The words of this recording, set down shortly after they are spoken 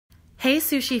Hey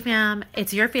Sushi fam,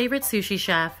 it's your favorite sushi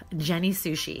chef, Jenny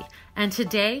Sushe, and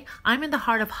today I'm in the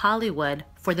heart of Hollywood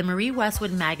for the Marie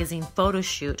Westwood magazine photo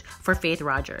shoot for Faith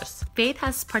Rodgers. Faith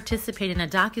has participated in a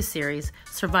docu-series,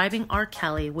 Surviving R.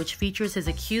 Kelly, which features his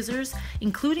accusers,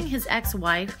 including his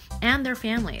ex-wife and their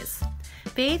families.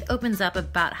 Faith opens up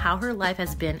about how her life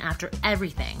has been after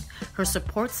everything, her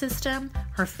support system,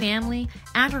 her family,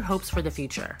 and her hopes for the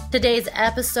future. Today's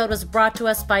episode was brought to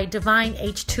us by Divine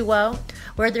H2O,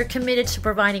 where they're committed to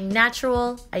providing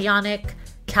natural, ionic,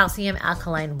 calcium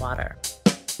alkaline water.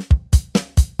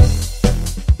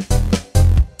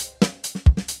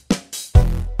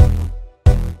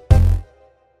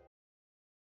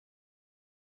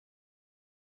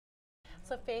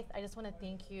 So Faith, I just want to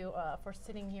thank you for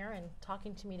sitting here and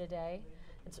talking to me today.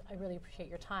 I really appreciate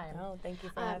your time. Oh, thank you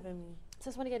for having me. So I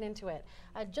just want to get into it.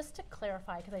 Just to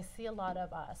clarify, because I see a lot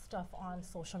of stuff on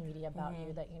social media about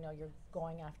you that, you're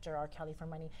going after R. Kelly for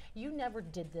money. You never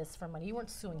did this for money. You weren't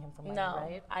suing him for money,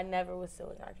 right? No, I never was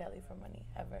suing R. Kelly for money,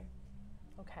 ever.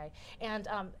 Okay. And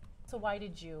so why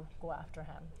did you go after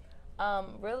him?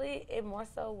 Really, it more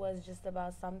so was just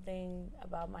about something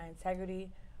about my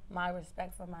integrity, my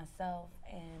respect for myself,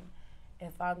 and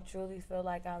if I truly feel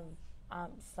like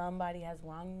somebody has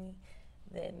wronged me,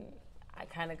 then I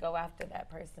kind of go after that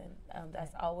person.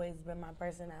 That's always been my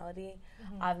personality.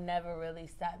 Mm-hmm. I've never really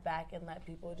sat back and let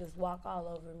people just walk all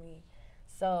over me.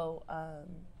 So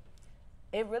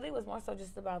it really was more so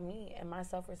just about me and my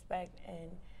self-respect,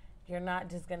 and you're not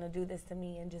just going to do this to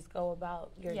me and just go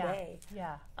about your day.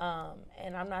 Yeah.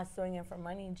 And I'm not suing him for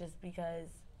money just because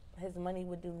his money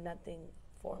would do nothing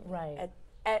for me. Right.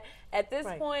 At this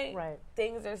point,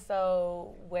 things are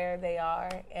so where they are,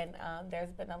 and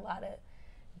there's been a lot of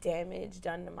damage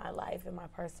done to my life and my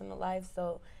personal life,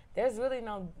 so there's really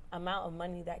no amount of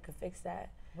money that could fix that.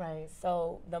 Right.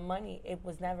 So the money, it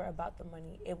was never about the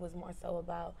money. It was more so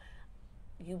about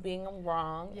you being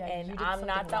wrong, and I'm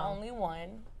not the only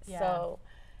one. Yeah. So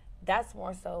that's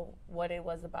more so what it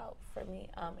was about for me.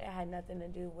 It had nothing to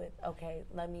do with, okay,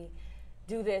 let me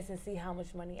do this and see how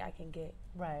much money I can get.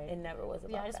 Right. It never was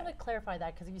about that. Yeah, I just want to clarify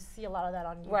that because you see a lot of that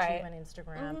on YouTube and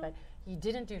Instagram, but you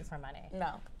didn't do it for money.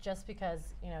 No. Just because,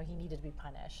 he needed to be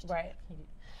punished. Right.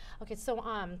 Okay, so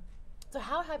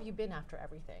how have you been after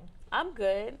everything? I'm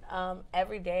good.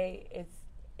 Every day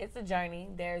it's a journey.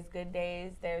 There's good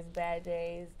days, there's bad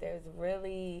days, there's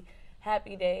really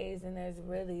happy days, and there's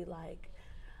really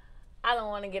I don't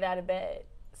want to get out of bed.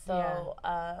 So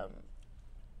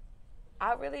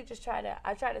I really just try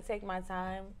to take my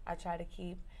time. I try to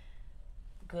keep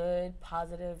good,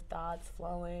 positive thoughts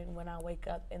flowing when I wake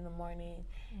up in the morning.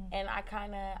 Mm-hmm. And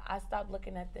I stopped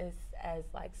looking at this as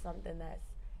something that's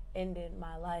ended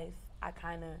my life.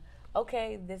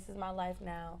 Okay, this is my life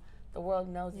now. The world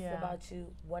knows this about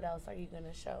you. What else are you going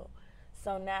to show?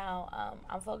 So now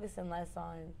I'm focusing less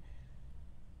on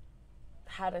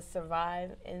how to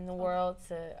survive in the world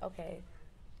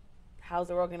how's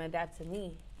the world going to adapt to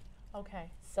me?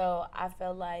 Okay. So I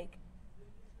felt like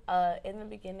in the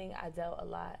beginning I dealt a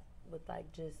lot with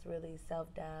just really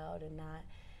self-doubt and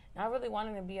not really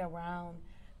wanting to be around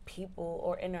people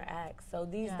or interact. So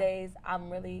these days I'm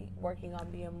really working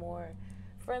on being more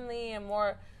friendly and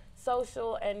more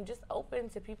social and just open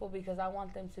to people because I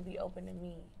want them to be open to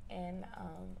me. And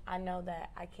I know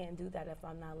that I can't do that if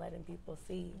I'm not letting people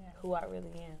see who I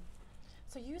really am.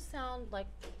 So you sound like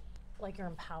you're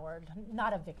empowered,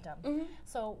 not a victim. Mm-hmm.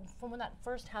 So from when that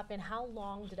first happened, how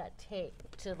long did that take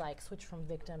to switch from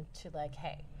victim to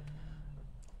hey,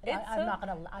 I'm not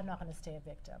gonna stay a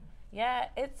victim? Yeah,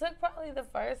 it took probably the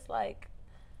first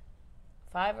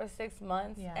 5 or 6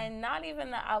 months, and not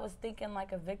even that I was thinking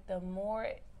like a victim, more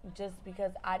just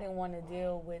because I didn't want to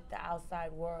deal with the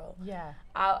outside world. Yeah,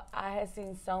 I had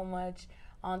seen so much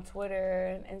on Twitter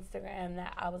and Instagram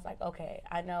that I was like, okay,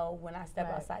 I know when I step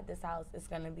outside this house, it's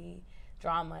going to be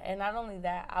drama. And not only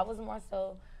that, I was more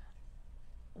so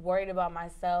worried about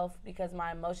myself because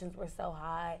my emotions were so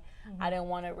high. Mm-hmm. I didn't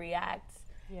want to react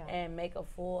and make a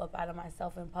fool out of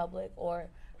myself in public or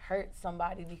hurt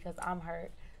somebody because I'm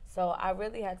hurt. So I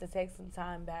really had to take some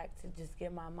time back to just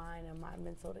get my mind and my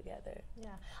mental together.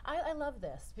 Yeah, I love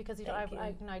this because I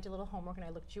did a little homework and I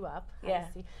looked you up. Yeah.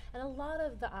 And a lot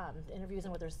of the interviews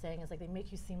and what they're saying is they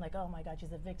make you seem like, oh my God,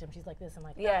 she's a victim. She's like this and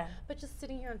like that. But just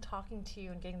sitting here and talking to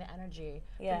you and getting the energy,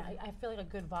 I feel like a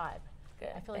good vibe.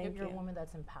 Good. I feel like you're a woman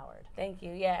that's empowered. Thank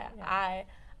you. Yeah.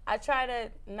 I try to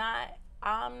not.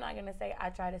 I'm not gonna say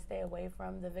I try to stay away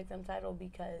from the victim title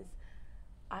because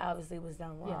I obviously was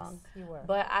done wrong. Yes, you were.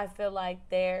 But I feel like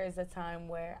there's a time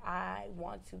where I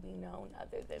want to be known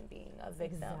other than being a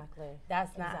victim. Exactly.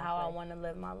 That's not how I want to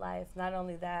live my life. Not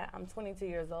only that, I'm 22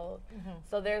 years old.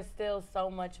 So there's still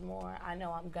so much more I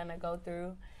know I'm going to go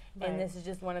through. Right. And this is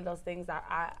just one of those things.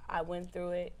 I went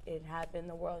through it. It happened.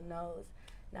 The world knows.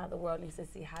 Now the world needs to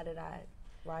see how did I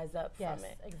rise up from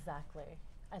it. Yes, exactly.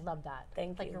 I love that.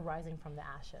 Thank you. Like you're rising from the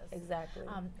ashes. Exactly.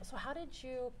 So how did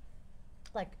you,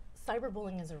 like,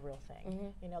 cyberbullying is a real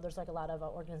thing. You know, there's like a lot of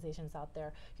organizations out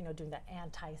there, you know, doing that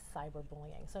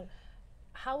anti-cyberbullying. So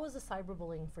how was the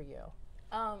cyberbullying for you?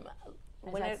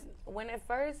 When it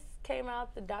first came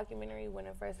out, the documentary, when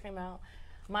it first came out,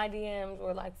 my DMs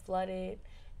were like flooded,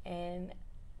 and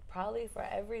probably for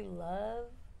every love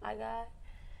I got,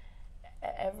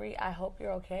 I hope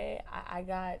you're okay, I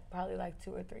got probably like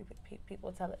 2 or 3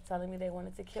 people telling me they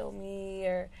wanted to kill me,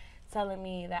 or telling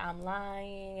me that I'm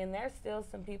lying. And there's still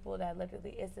some people that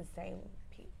literally, it's the same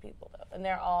people though, and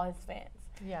they're all his fans.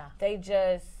 Yeah. They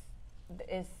just,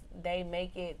 they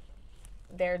make it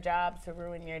their job to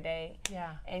ruin your day.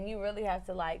 Yeah. And you really have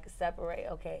to like separate,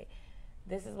 okay,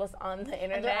 this is what's on the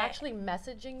internet. And they're actually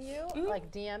messaging you,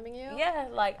 like DMing you? Yeah,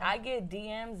 like I get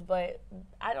DMs, but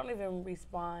I don't even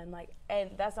respond. Like, and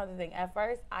that's not the thing. At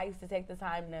first, I used to take the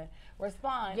time to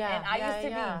respond, and I used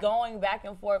to be going back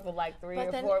and forth with like 3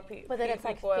 or 4 people. But then it's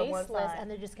like faceless, and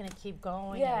they're just gonna keep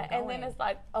going. Yeah, and then it's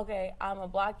like, okay, I'm gonna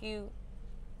block you.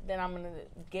 Then I'm gonna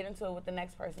get into it with the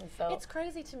next person. So it's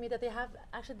crazy to me that they have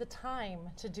actually the time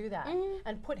to do that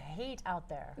and put hate out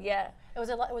there. Yeah. Was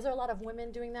there a lot of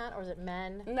women doing that, or is it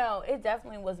men? No, it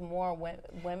definitely was more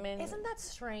women. Isn't that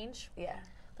strange? Yeah.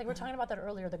 Like we were talking about that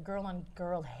earlier. The girl on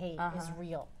girl hate is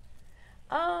real.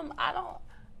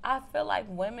 I feel like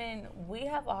women, we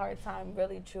have a hard time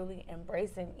really truly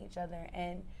embracing each other,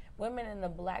 and women in the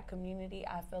Black community,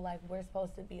 I feel like we're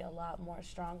supposed to be a lot more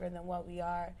stronger than what we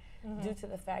are, due to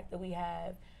the fact that we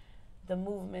have the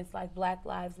movements like Black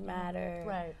Lives Matter.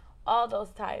 Right. All those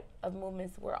type of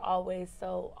movements, we're always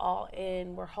so all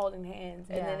in, we're holding hands.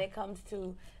 And then it comes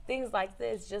to things like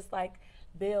this, just like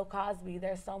Bill Cosby,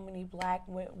 there's so many Black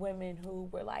women who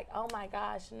were like, oh my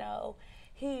gosh, no,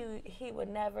 he would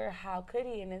never, how could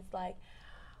he? And it's like,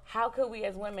 how could we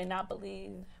as women not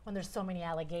believe? When there's so many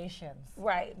allegations.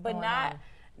 Right, but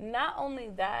not only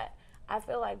that, I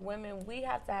feel like women, we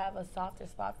have to have a softer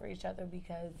spot for each other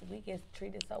because we get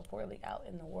treated so poorly out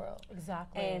in the world.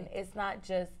 Exactly. And it's not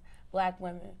just Black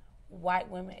women, white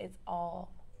women, it's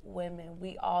all women.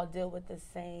 We all deal with the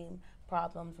same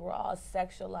problems. We're all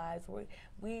sexualized.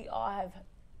 We all have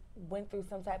went through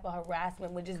some type of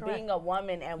harassment with just being a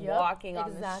woman and walking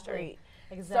on the street.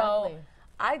 Exactly. So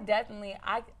I definitely,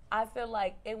 I feel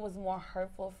like it was more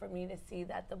hurtful for me to see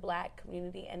that the Black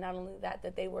community, and not only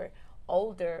that they were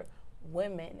older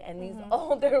women, and these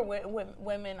older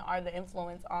women are the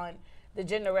influence on the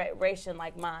generation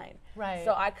like mine. Right.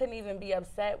 So I couldn't even be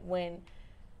upset when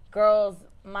girls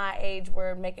my age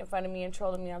were making fun of me and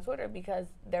trolling me on Twitter because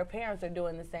their parents are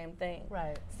doing the same thing.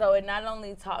 Right. So it not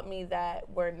only taught me that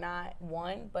we're not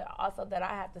one, but also that I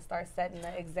have to start setting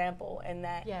the example, and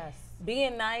that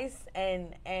being nice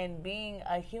and being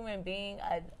a human being,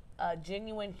 a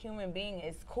genuine human being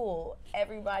is cool.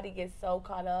 Everybody gets so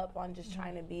caught up on just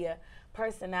trying to be a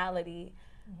personality.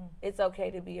 It's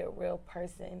okay to be a real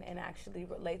person and actually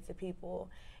relate to people.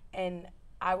 And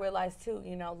I realized too,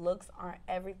 you know, looks aren't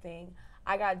everything.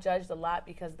 I got judged a lot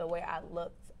because the way I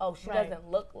looked. Oh, she doesn't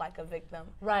look like a victim.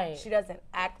 Right. She doesn't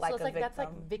act like a victim. That's like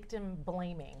victim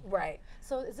blaming. Right.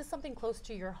 So is this something close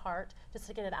to your heart, just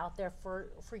to get it out there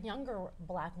for younger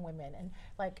Black women? And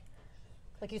like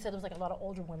you said, there's like a lot of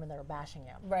older women that are bashing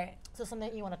you. Right. So something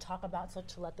that you want to talk about, so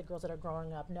to let the girls that are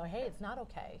growing up know, hey, it's not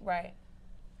okay. Right.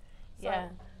 So, yeah.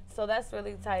 So that's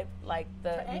really type like the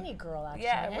for any girl, actually.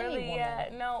 Yeah, any really. woman. Yeah.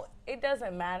 No, it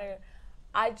doesn't matter.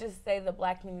 I just say the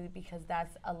Black community because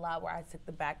that's a lot where I took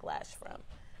the backlash from.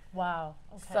 Wow.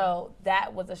 Okay. So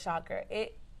that was a shocker.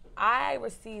 I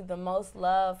received the most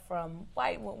love from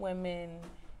white women,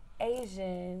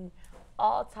 Asian,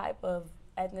 all type of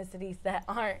ethnicities that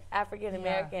aren't African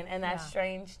American, and that's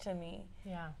strange to me.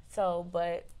 Yeah. So,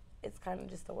 but it's kind of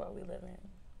just the world we live in.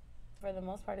 For the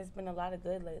most part, it's been a lot of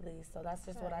good lately, so that's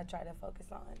just what I try to focus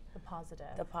on. The positive.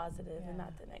 The positive and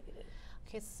not the negative.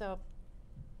 Okay, so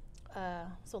a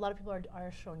lot of people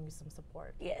are showing you some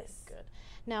support. Yes. Good.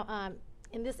 Now,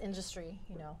 in this industry,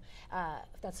 you know,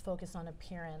 that's focused on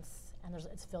appearance and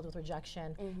it's filled with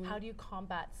rejection, how do you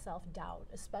combat self-doubt,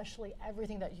 especially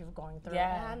everything that you've gone through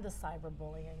and the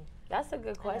cyberbullying? That's a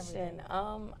good question.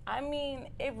 I mean,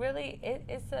 it really,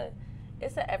 it's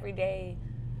a everyday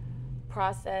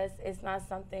process. It's not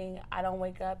something I don't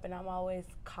wake up and I'm always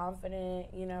confident,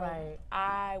 you know. Right.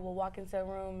 I will walk into a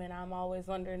room and I'm always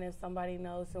wondering if somebody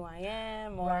knows who I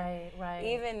am. Or right.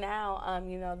 even now,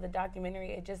 you know, the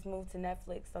documentary, it just moved to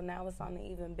Netflix, so now it's on an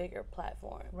even bigger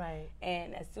platform. Right.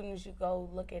 And as soon as you go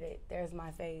look at it, there's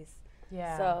my face.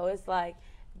 Yeah. So it's like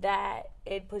that,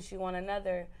 it puts you on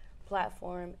another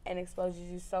platform and exposes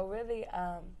you. So really,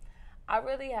 I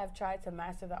really have tried to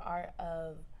master the art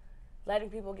of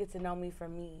letting people get to know me for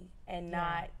me and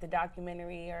not the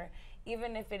documentary, or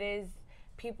even if it is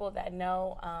people that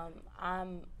know.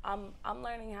 I'm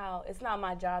learning how it's not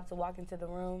my job to walk into the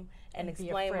room and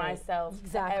explain myself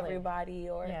to everybody,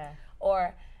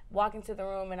 or walk into the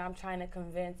room and I'm trying to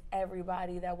convince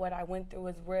everybody that what I went through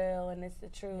is real and it's the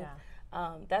truth.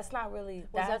 Yeah. That's not really.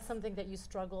 Was that something that you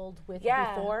struggled with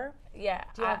before? Yeah,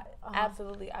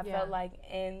 absolutely. I felt like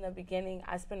in the beginning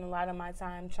I spent a lot of my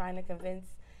time trying to convince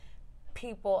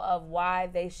people of why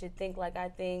they should think like I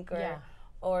think,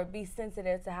 or be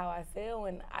sensitive to how I feel,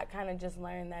 and I kind of just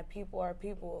learned that people are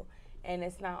people and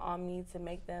it's not on me to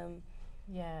make them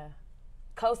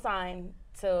co-sign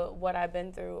to what I've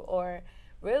been through. Or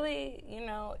really, you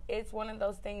know, it's one of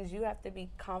those things, you have to be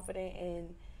confident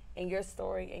in your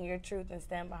story and your truth and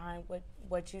stand behind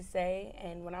what you say.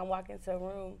 And when I walk into a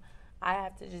room, I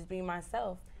have to just be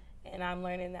myself, and I'm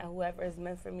learning that whoever is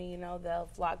meant for me, you know, they'll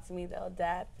flock to me, they'll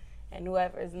adapt. And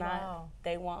whoever is not,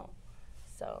 they won't.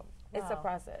 So it's a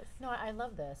process. No, I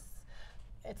love this.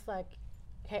 It's like,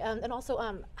 okay, and also,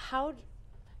 how do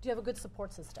you have a good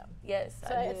support system? Yes,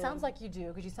 so I it do. sounds like you do,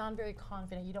 because you sound very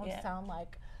confident. You don't sound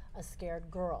like a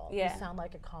scared girl. You sound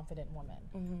like a confident woman.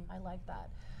 Mm-hmm. I like that.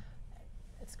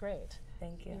 It's great.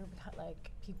 Thank you. You're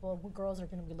like girls are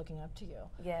going to be looking up to you.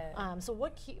 Yeah. So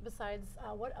what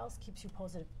what else keeps you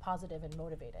positive and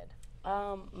motivated?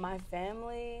 My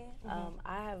family.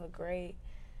 I have a great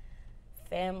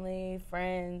family,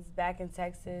 friends back in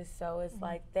Texas, so it's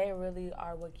like they really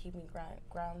are what keep me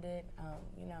grounded.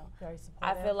 You know, very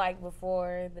supportive. I feel like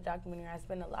before the documentary, I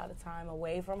spent a lot of time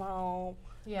away from home,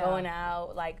 going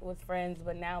out like with friends,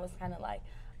 but now it's kind of like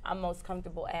I'm most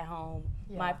comfortable at home.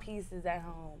 My peace is at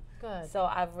home. Good. So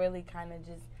I've really kind of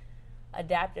just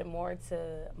adapted more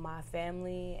to my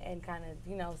family and kind of,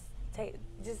 you know, take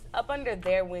just up under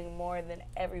their wing more than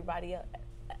everybody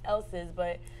else's.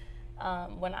 But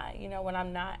when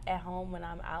I'm not at home, when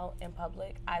I'm out in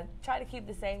public, I try to keep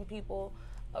the same people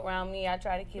around me. I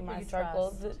try to keep my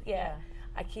circles.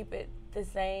 I keep it the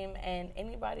same, and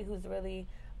anybody who's really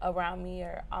around me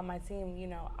or on my team, you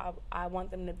know, I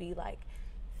want them to be like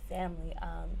family.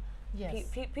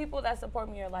 People that support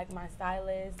me are like my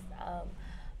stylist,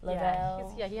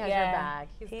 Lavelle. He has your back.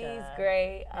 He's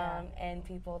great. And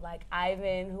people like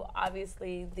Ivan, who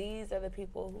obviously these are the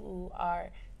people who are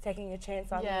taking a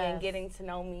chance on me and getting to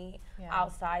know me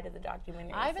outside of the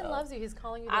documentary. Ivan loves you. He's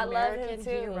calling you the American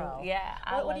hero.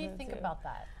 Yeah. What do you think about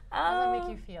that? How does it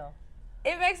make you feel?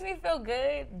 It makes me feel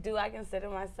good. Do I consider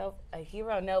myself a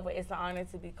hero? No, but it's an honor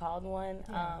to be called one.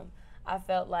 I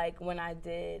felt like when I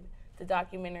did the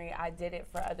documentary, I did it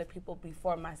for other people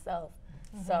before myself.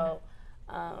 So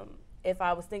if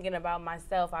I was thinking about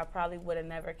myself, I probably would have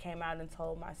never came out and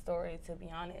told my story, to be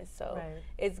honest. So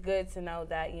it's good to know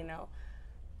that, you know,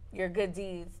 your good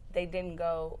deeds, they didn't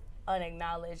go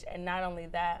unacknowledged. And not only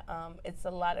that, it's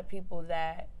a lot of people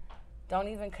that don't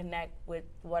even connect with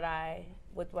what I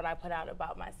put out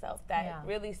about myself, that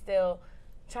really still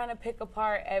trying to pick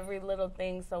apart every little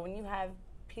thing. So when you have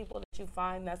people that you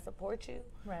find that support you,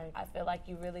 I feel like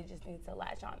you really just need to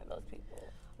latch on to those people.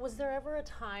 Was there ever a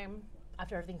time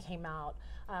after everything came out,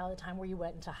 a time where you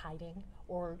went into hiding,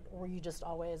 or were you just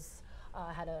always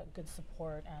had a good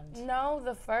support? And no,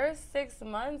 the first 6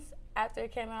 months after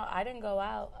it came out, I didn't go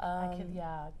out.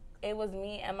 It was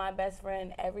me and my best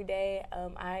friend every day.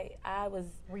 I was.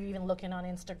 Were you even looking on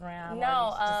Instagram?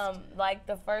 No, like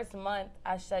the first month,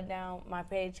 I shut down my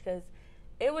page because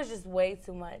it was just way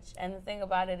too much. And the thing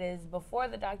about it is, before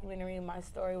the documentary, my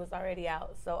story was already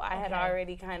out, so I had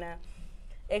already kind of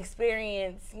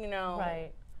experienced, you know,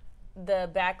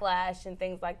 the backlash and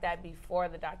things like that before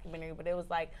the documentary. But it was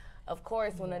like, of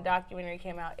course, when the documentary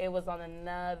came out, it was on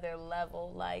another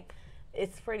level. Like,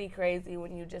 it's pretty crazy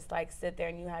when you just like sit there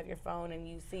and you have your phone and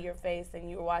you see your face and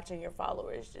you're watching your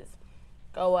followers just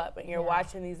go up, and you're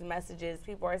watching these messages.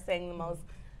 People are saying the most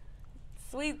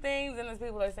sweet things, and there's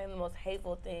people that are saying the most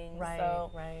hateful things.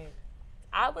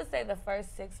 I would say the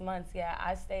first 6 months,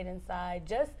 I stayed inside.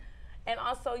 And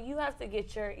also you have to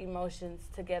get your emotions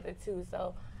together too.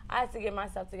 So I had to get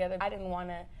myself together. I didn't want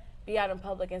to be out in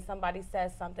public and somebody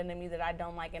says something to me that I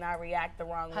don't like and I react the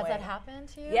wrong way. Has that happened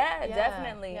to you? Yeah,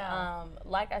 definitely. Yeah.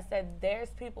 Like I said,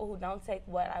 there's people who don't take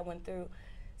what I went through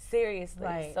seriously.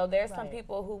 Right, So there's some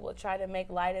people who will try to make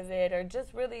light of it, or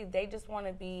just really, they just want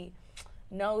to be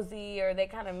nosy, or they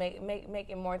kind of make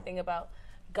it more thing about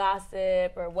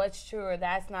gossip or what's true or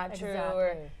that's not true,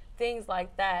 or things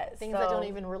like that. Things that don't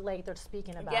even relate, they're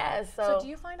speaking about. Yeah, so do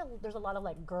you find there's a lot of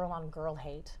like girl on girl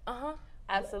hate?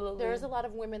 Absolutely. There's a lot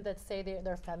of women that say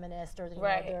they're feminist, or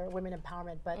they're women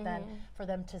empowerment, but then for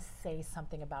them to say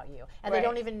something about you and they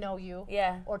don't even know you,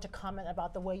 or to comment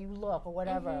about the way you look or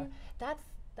whatever,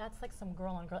 that's like some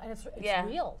girl on girl, and it's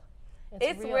real.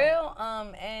 It's real.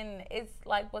 And it's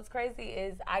like, what's crazy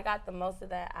is I got the most of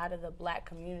that out of the black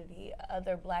community,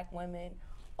 other black women,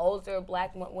 older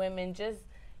black women. Just,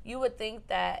 you would think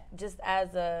that just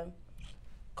as a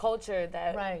culture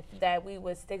that we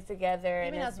would stick together,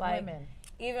 even and it's as like, women.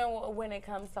 Even when it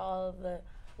comes to all of the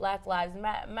Black Lives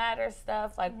Matter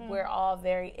stuff, like we're all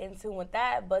very in tune with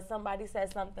that. But somebody says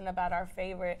something about our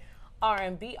favorite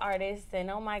R&B artist,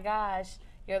 and oh my gosh,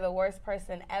 you're the worst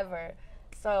person ever.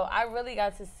 So I really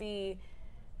got to see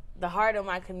the heart of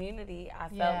my community. I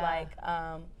felt like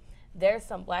there's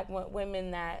some black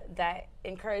women that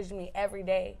encourage me every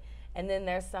day. And then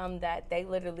there's some that they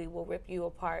literally will rip you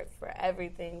apart for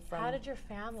everything from, how did your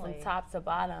family, from top to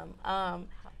bottom.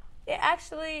 It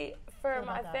actually, for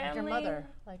my family, like your mother,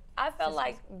 like I felt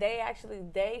like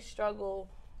they struggle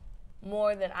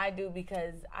more than I do,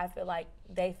 because I feel like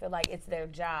they feel like it's their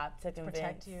job to convince,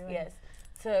 protect you.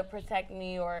 To protect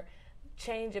me or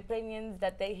change opinions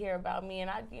that they hear about me.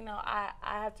 And I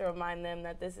have to remind them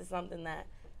that this is something that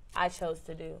I chose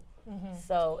to do.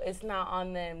 So it's not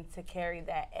on them to carry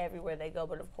that everywhere they go.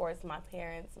 But of course, my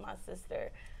parents, my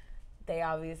sister, they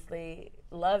obviously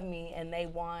love me, and they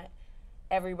want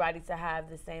everybody to have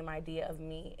the same idea of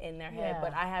me in their head.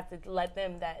 But I have to let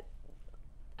them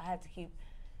I have to keep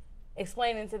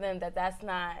explaining to them that that's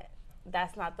not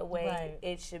the way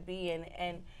it should be.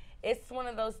 And it's one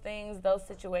of those things, those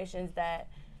situations that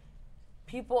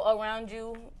people around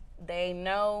you, they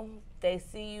know, they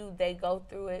see you, they go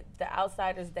through it. The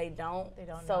outsiders, they don't.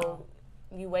 So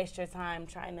you waste your time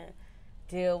trying to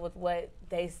deal with what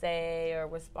they say or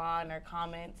respond or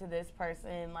comment to this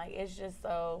person. Like, it's just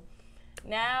so...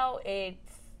 Now it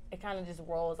kind of just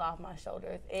rolls off my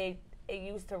shoulders. It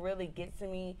used to really get to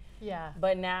me,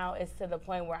 but now it's to the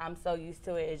point where I'm so used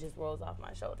to it, it just rolls off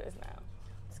my shoulders now.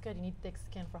 It's good. You need thick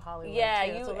skin for Hollywood.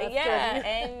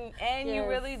 And you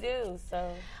really do.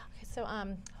 So okay,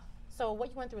 so what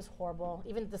you went through is horrible.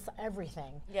 Even this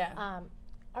everything.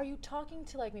 Are you talking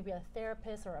to like maybe a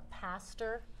therapist or a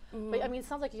pastor? But I mean, it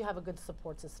sounds like you have a good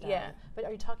support system. But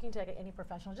are you talking to like any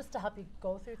professional just to help you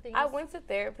go through things? I went to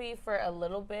therapy for a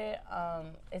little bit.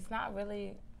 It's not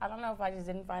really, I don't know if I just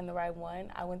didn't find the right one.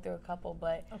 I went through a couple,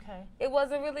 but it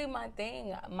wasn't really my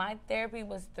thing. My therapy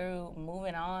was through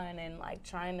moving on and like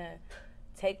trying to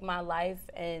take my life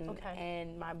and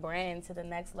my brand to the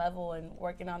next level and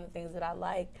working on the things that I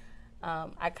like.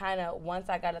 I kind of, once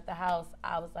I got at the house,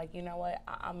 I was like, you know what,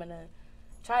 I'm going to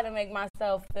try to make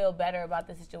myself feel better about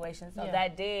the situation. So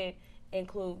that did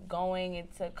include going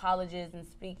into colleges and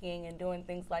speaking and doing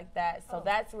things like that. So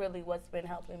that's really what's been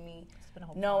helping me,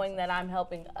 knowing that I'm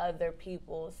helping other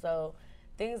people. So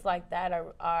things like that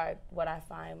are what I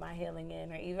find my healing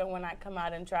in. Or even when I come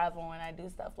out and travel and I do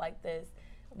stuff like this,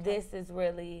 this is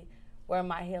really where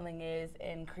my healing is,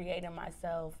 in creating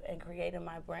myself and creating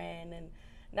my brand. And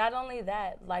not only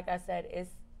that, like I said,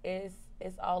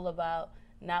 it's all about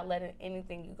not letting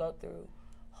anything you go through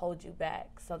hold you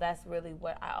back. So that's really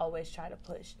what I always try to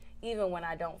push. Even when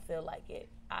I don't feel like it,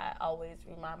 I always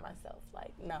remind myself,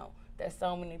 like, no, there's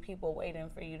so many people waiting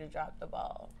for you to drop the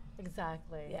ball.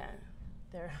 Exactly. Yeah.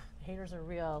 Their haters are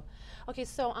real. Okay,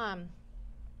 so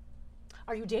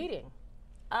are you dating?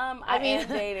 I am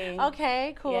dating.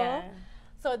 Okay, cool. Yeah.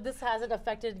 So this hasn't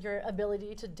affected your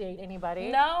ability to date anybody?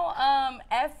 No,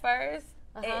 at first,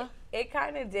 it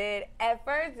kind of did. At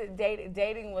first,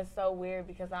 dating was so weird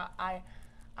because I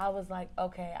was like,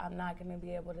 okay, I'm not going to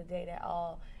be able to date at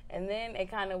all. And then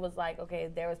it kind of was like, okay,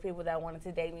 there was people that wanted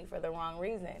to date me for the wrong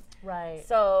reason. Right.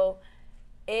 So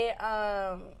it's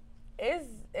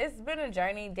been a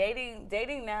journey.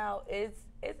 Dating now it's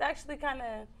actually kind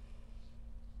of,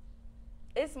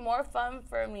 it's more fun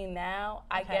for me now,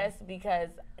 I guess, because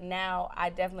now I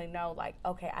definitely know, like,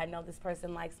 okay, I know this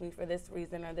person likes me for this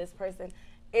reason, or this person.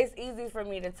 It's easy for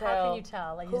me to tell. How can you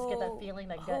tell? Like, you just get that feeling,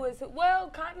 like, who is who?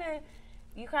 Well,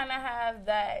 you kind of have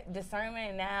that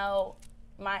discernment now.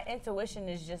 My intuition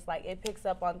is just like, it picks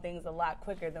up on things a lot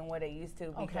quicker than what it used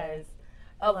to, because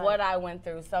of what I went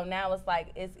through. So now it's like,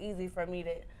 it's easy for me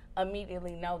to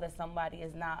immediately know that somebody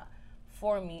is not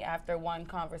for me after one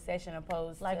conversation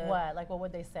opposed to... Like what? Like what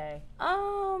would they say?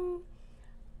 I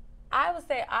would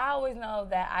say I always know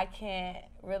that I can't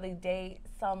really date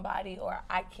somebody, or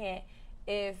I can't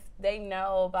if they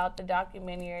know about the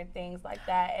documentary or things like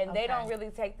that, and they don't really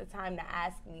take the time to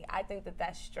ask me. I think that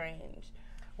that's strange.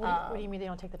 What do you mean they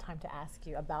don't take the time to ask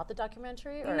you about the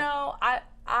documentary? Or? No,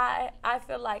 I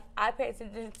feel like I pay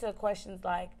attention to questions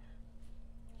like,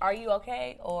 are you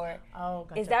okay? Or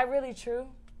is that really true?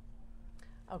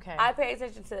 Okay. I pay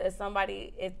attention to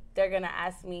if they're going to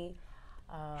ask me,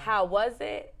 how was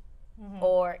it?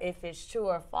 Or if it's true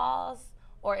or false,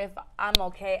 or if I'm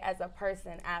okay as a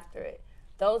person after it.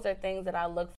 Those are things that I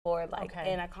look for, like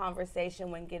in a conversation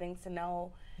when getting to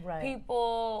know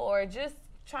people, or just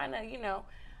trying to,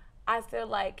 I feel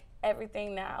like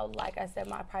everything now, like I said,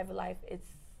 my private life, it's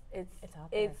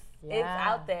out there. It's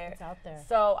out there. It's out there.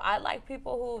 So I like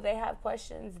people who, they have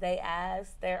questions, they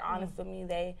ask, they're honest with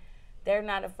me, they're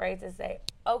not afraid to say,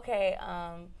 okay,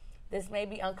 this may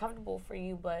be uncomfortable for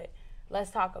you, but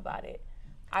let's talk about it.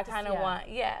 I kind of want,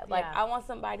 I want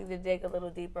somebody to dig a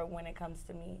little deeper when it comes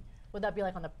to me. Would that be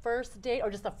like on the first date, or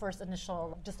just the first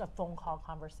initial, just a phone call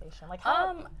conversation? Like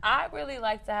how? I really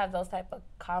like to have those type of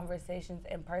conversations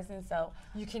in person. So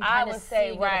you can kind of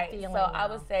see the feeling. So I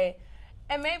would say,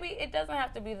 and maybe it doesn't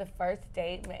have to be the first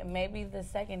date, maybe the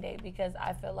second date, because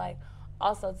I feel like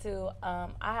also too, I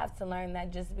have to learn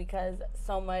that just because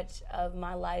so much of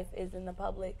my life is in the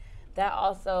public, that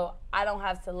also I don't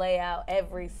have to lay out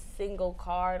every single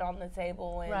card on the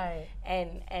table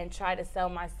and try to sell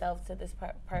myself to this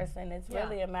person. It's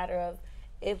really a matter of,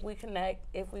 if we connect,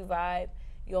 if we vibe,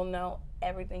 you'll know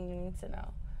everything you need to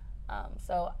know.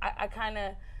 So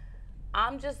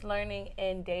I'm just learning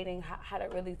in dating how to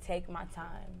really take my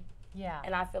time. Yeah.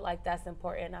 And I feel like that's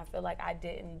important. I feel like I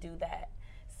didn't do that.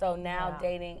 So now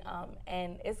dating,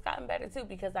 and it's gotten better too,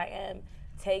 because I am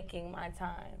taking my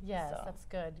time. Yes, that's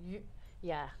good.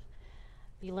 You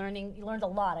learned a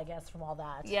lot, I guess, from all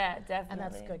that. Yeah, definitely. And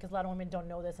that's good, because a lot of women don't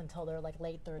know this until they're like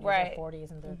late 30s or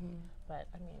 40s, and but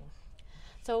I mean,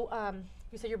 so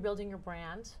you said you're building your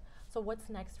brand. So what's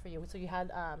next for you? So you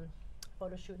had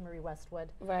photo shoot in Marie Westwood.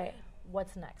 Right.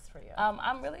 What's next for you?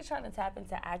 I'm really trying to tap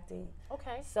into acting.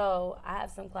 Okay. So I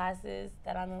have some classes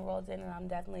that I'm enrolled in, and I'm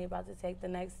definitely about to take the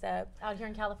next step. Out here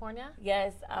in California?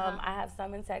 Yes. I have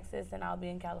some in Texas, and I'll be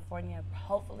in California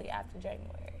hopefully after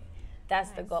January.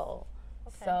 That's the goal.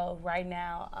 Okay. So right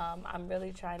now, I'm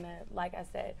really trying to, like I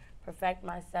said, perfect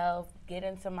myself, get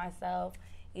into myself.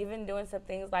 Even doing some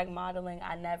things like modeling,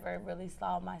 I never really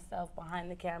saw myself behind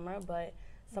the camera, but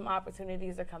some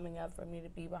opportunities are coming up for me to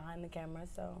be behind the camera.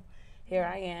 So here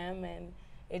I am, and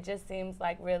it just seems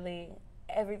like really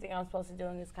everything I'm supposed to do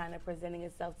is kind of presenting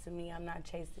itself to me. I'm not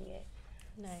chasing it.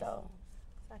 Nice. So.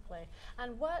 Exactly.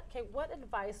 And what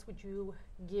advice would you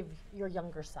give your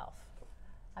younger self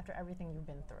after everything you've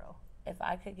been through? If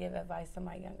I could give advice to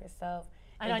my younger self,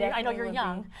 I know you're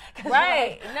young.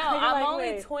 Right. No, I'm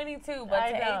only 22, but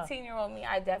to 18-year-old me,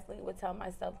 I definitely would tell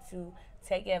myself to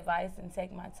take advice and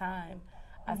take my time.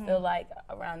 I feel like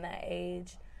around that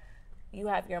age, you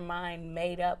have your mind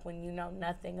made up when you know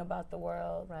nothing about the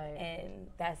world, and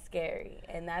that's scary.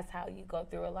 And that's how you go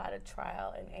through a lot of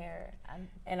trial and error.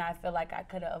 And I feel like I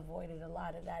could have avoided a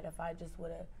lot of that if I just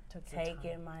would have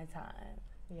taken my time.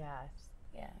 Yeah.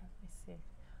 Yeah. I see.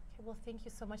 Okay, well, thank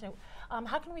you so much.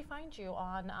 How can we find you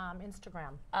on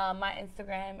Instagram? My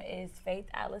Instagram is Faith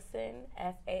Allison,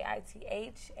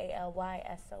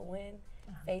 FaithAlyson,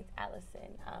 Faith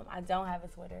Allison. I don't have a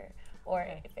Twitter or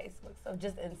a Facebook, so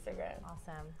just Instagram.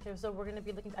 Awesome. Okay, so we're going to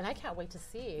be looking, and I can't wait to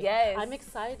see. Yes. I'm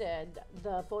excited.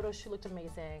 The photo shoot looked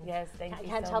amazing. Yes, thank you. I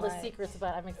can't so tell much. the secrets,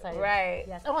 but I'm excited. Right.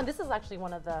 Yes. Oh, and this is actually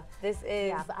one of the. This is.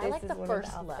 Yeah, but I like the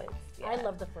first look. Yeah. I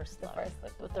love the first look. The first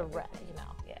look with the red,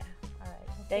 Yeah. All right.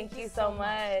 Well, thank you so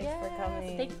much for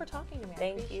coming. Thank you for talking to me.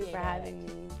 Thank you for having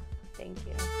me. Thank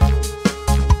you.